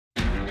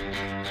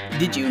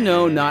Did you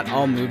know not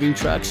all moving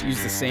trucks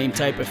use the same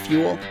type of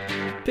fuel?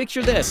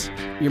 Picture this,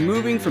 you're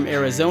moving from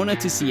Arizona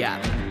to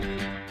Seattle.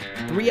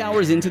 3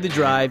 hours into the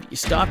drive, you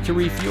stop to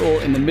refuel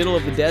in the middle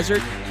of the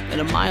desert,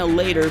 and a mile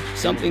later,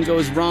 something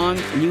goes wrong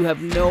and you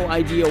have no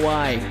idea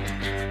why.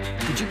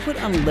 Did you put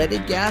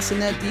unleaded gas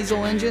in that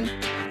diesel engine?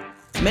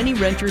 Many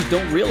renters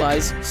don't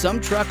realize some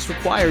trucks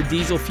require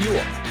diesel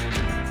fuel.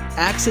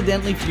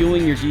 Accidentally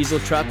fueling your diesel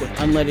truck with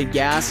unleaded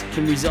gas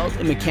can result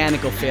in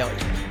mechanical failure,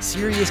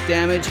 serious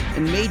damage,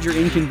 and major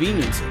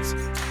inconveniences.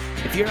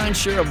 If you're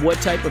unsure of what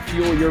type of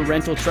fuel your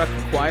rental truck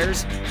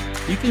requires,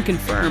 you can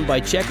confirm by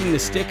checking the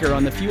sticker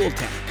on the fuel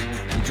tank,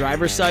 the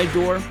driver's side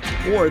door,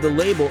 or the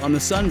label on the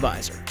sun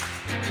visor.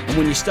 And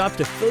when you stop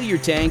to fill your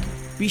tank,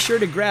 be sure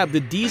to grab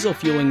the diesel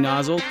fueling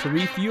nozzle to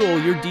refuel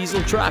your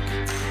diesel truck.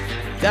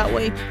 That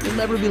way, you'll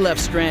never be left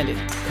stranded,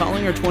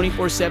 calling our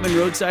 24/7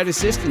 roadside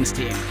assistance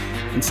team.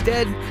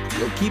 Instead,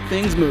 you'll keep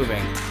things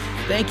moving.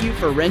 Thank you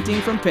for renting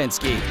from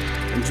Penske,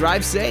 and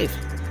drive safe.